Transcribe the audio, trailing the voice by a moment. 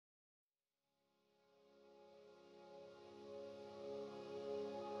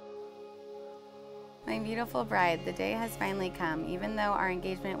My beautiful bride, the day has finally come. Even though our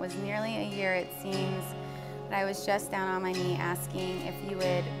engagement was nearly a year, it seems that I was just down on my knee asking if you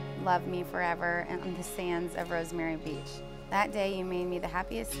would love me forever on the sands of Rosemary Beach. That day you made me the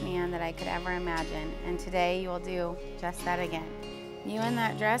happiest man that I could ever imagine, and today you will do just that again. You in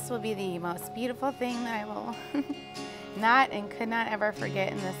that dress will be the most beautiful thing that I will not and could not ever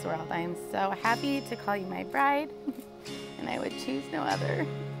forget in this world. I am so happy to call you my bride, and I would choose no other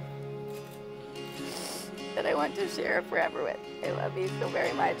that I want to share forever with. I love you so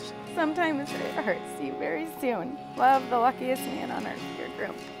very much. Sometimes it hurts. See you very soon. Love, the luckiest man on earth, your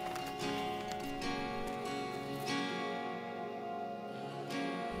groom.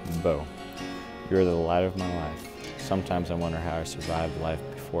 Beau, you're the light of my life. Sometimes I wonder how I survived life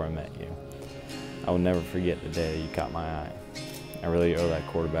before I met you. I will never forget the day that you caught my eye. I really owe that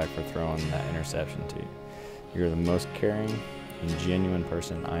quarterback for throwing that interception to you. You're the most caring and genuine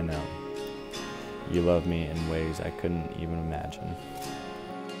person I know. You love me in ways I couldn't even imagine.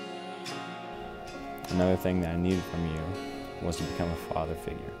 Another thing that I needed from you was to become a father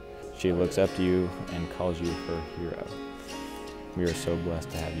figure. She looks up to you and calls you her hero. We are so blessed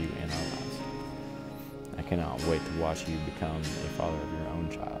to have you in our lives. I cannot wait to watch you become a father of your own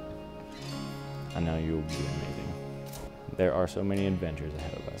child. I know you will be amazing. There are so many adventures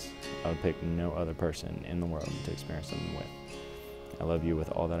ahead of us. I would pick no other person in the world to experience them with. I love you with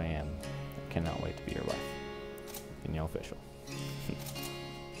all that I am. I cannot wait to be your wife. Danielle official.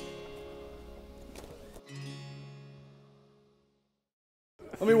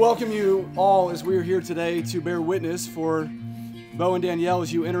 Let me welcome you all as we are here today to bear witness for Beau and Danielle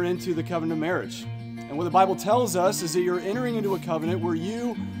as you enter into the covenant of marriage. And what the Bible tells us is that you're entering into a covenant where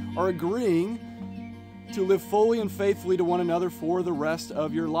you are agreeing to live fully and faithfully to one another for the rest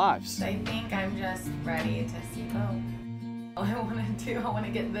of your lives. I think I'm just ready to see Beau. All I want to do, I want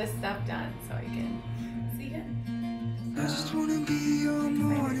to get this stuff done so I can see him. I just want to be your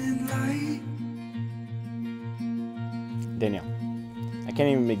morning light. Danielle, I can't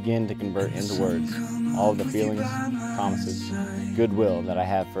even begin to convert into words all of the feelings, promises, goodwill that I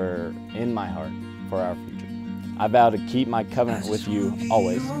have in my heart for our future. I vow to keep my covenant with you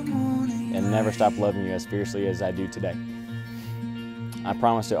always and never stop loving you as fiercely as I do today. I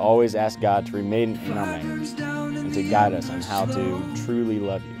promise to always ask God to remain in our marriage and to guide us on how to truly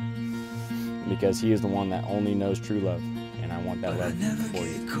love you, because He is the one that only knows true love, and I want that love for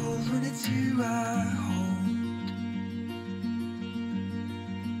you.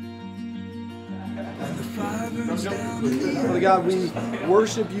 Father God, we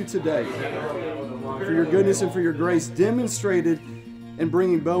worship you today for your goodness and for your grace demonstrated in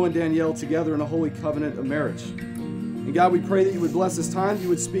bringing Beau and Danielle together in a holy covenant of marriage. And God, we pray that you would bless this time, you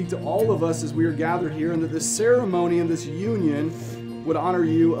would speak to all of us as we are gathered here, and that this ceremony and this union would honor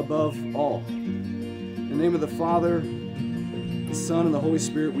you above all. In the name of the Father, the Son, and the Holy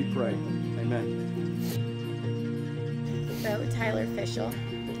Spirit we pray. Amen. Beau Tyler Fischel,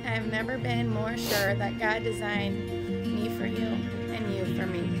 I have never been more sure that God designed me for you and you for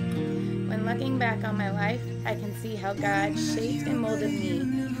me. When looking back on my life, I can see how God shaped and molded me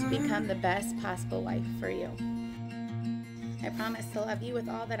to become the best possible wife for you. I promise to love you with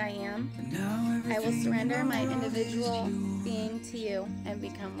all that I am. I will surrender my individual being to you and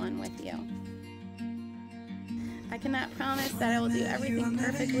become one with you. I cannot promise that I will do everything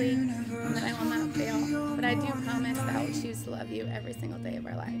perfectly and that I will not fail, but I do promise that I will choose to love you every single day of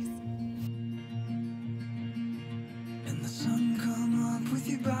our lives. And the sun come up with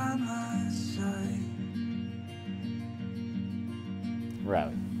you by my side.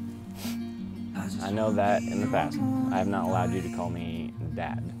 Riley, I know that in the past I have not allowed you to call me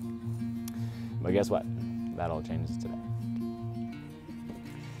Dad, but guess what? That all changes today.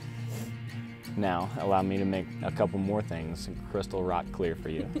 Now, allow me to make a couple more things crystal rock clear for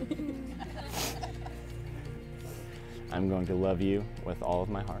you. I'm going to love you with all of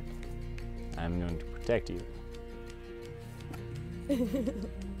my heart. I'm going to protect you.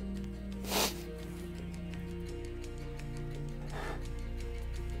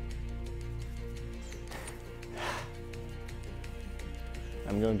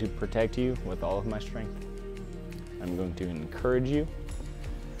 I'm going to protect you with all of my strength. I'm going to encourage you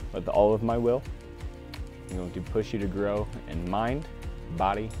with all of my will. I'm going to push you to grow in mind,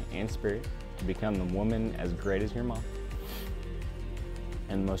 body, and spirit to become the woman as great as your mom.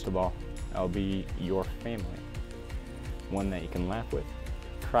 And most of all, I'll be your family. One that you can laugh with,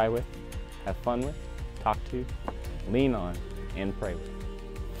 cry with, have fun with, talk to, lean on, and pray with.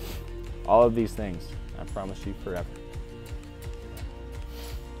 All of these things, I promise you forever.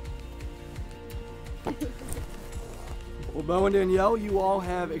 Well, Beau and Danielle, you all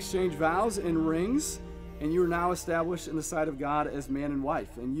have exchanged vows and rings, and you are now established in the sight of God as man and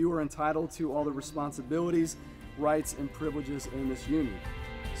wife, and you are entitled to all the responsibilities, rights, and privileges in this union.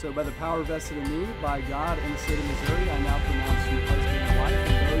 So by the power vested in me by God in the state of Missouri, I now pronounce you husband and wife.